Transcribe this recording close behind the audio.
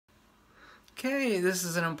Okay, this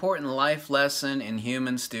is an important life lesson in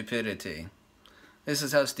human stupidity. This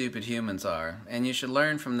is how stupid humans are, and you should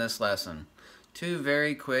learn from this lesson. Two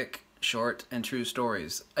very quick, short, and true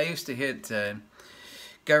stories. I used to hit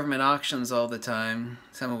government auctions all the time,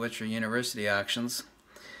 some of which are university auctions.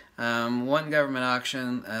 One government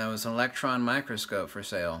auction was an electron microscope for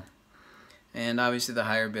sale, and obviously the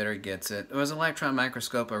higher bidder gets it. It was an electron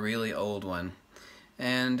microscope, a really old one.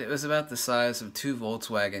 And it was about the size of 2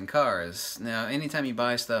 Volkswagen cars. Now, anytime you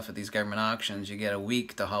buy stuff at these government auctions, you get a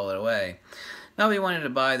week to haul it away. Nobody wanted to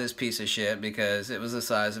buy this piece of shit because it was the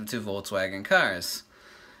size of 2 Volkswagen cars.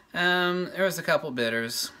 There was a couple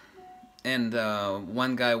bidders, and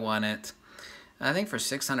one guy won it, I think for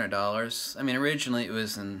 $600. I mean, originally it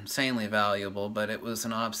was insanely valuable, but it was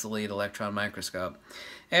an obsolete electron microscope.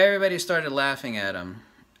 Everybody started laughing at him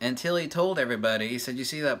until he told everybody, he said, "You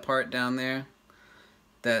see that part down there?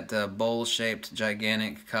 That bowl-shaped,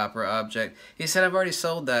 gigantic copper object?" He said, "I've already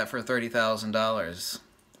sold that for $30,000.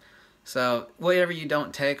 So whatever you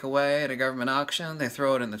don't take away at a government auction, they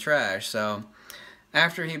throw it in the trash. So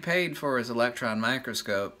after he paid for his electron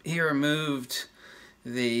microscope, he removed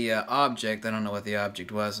the object. I don't know what the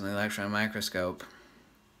object was in the electron microscope.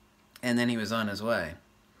 And then he was on his way.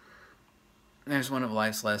 There's one of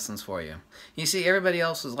life's lessons for you. You see, everybody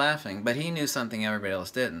else was laughing, but he knew something everybody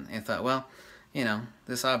else didn't. He thought, well, you know,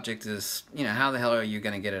 this object is, you know, how the hell are you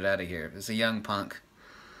going to get it out of here? It's a young punk.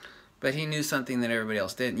 But he knew something that everybody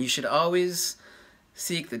else didn't. You should always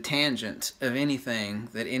seek the tangent of anything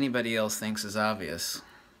that anybody else thinks is obvious.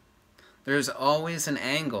 There's always an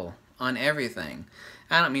angle on everything.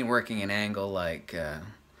 I don't mean working an angle like,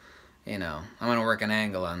 you know, I'm going to work an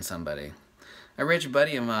angle on somebody. A rich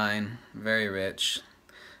buddy of mine, very rich,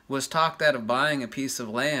 was talked out of buying a piece of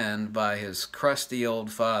land by his crusty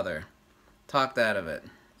old father. Talked out of it.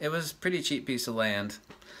 It was a pretty cheap piece of land.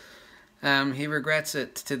 He regrets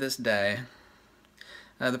it to this day.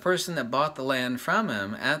 The person that bought the land from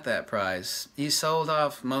him at that price, he sold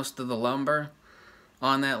off most of the lumber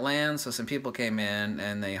on that land, so some people came in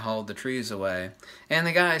and they hauled the trees away. And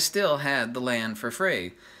the guy still had the land for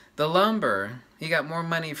free. The lumber, he got more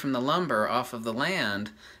money from the lumber off of the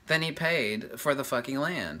land than he paid for the fucking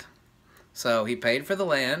land. So he paid for the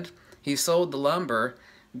land, he sold the lumber,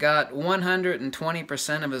 got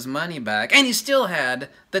 120% of his money back, and he still had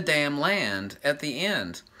the damn land at the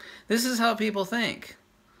end. This is how people think.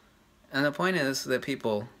 And the point is that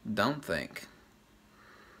people don't think.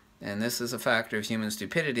 And this is a factor of human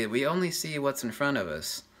stupidity. We only see what's in front of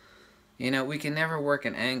us. You know, we can never work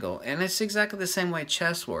an angle. And it's exactly the same way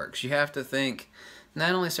chess works. You have to think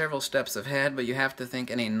not only several steps ahead, but you have to think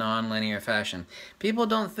in a non-linear fashion. People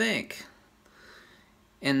don't think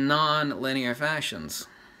in non-linear fashions.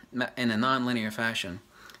 In a non-linear fashion,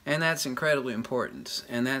 and that's incredibly important,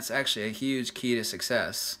 and that's actually a huge key to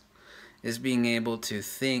success, is being able to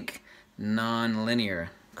think non-linear,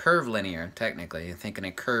 curvilinear, technically, think in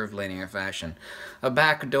a curvilinear fashion. A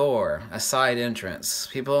back door, a side entrance,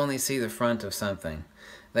 people only see the front of something.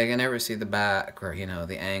 They can never see the back or, you know,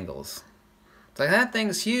 the angles. It's like, that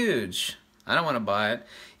thing's huge, I don't want to buy it.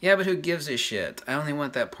 Yeah, but who gives a shit? I only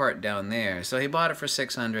want that part down there. So he bought it for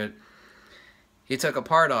 $600. He took a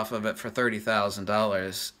part off of it for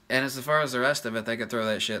 $30,000, and as far as the rest of it, they could throw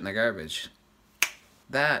that shit in the garbage.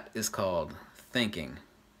 That is called thinking,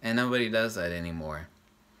 and nobody does that anymore.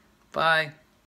 Bye.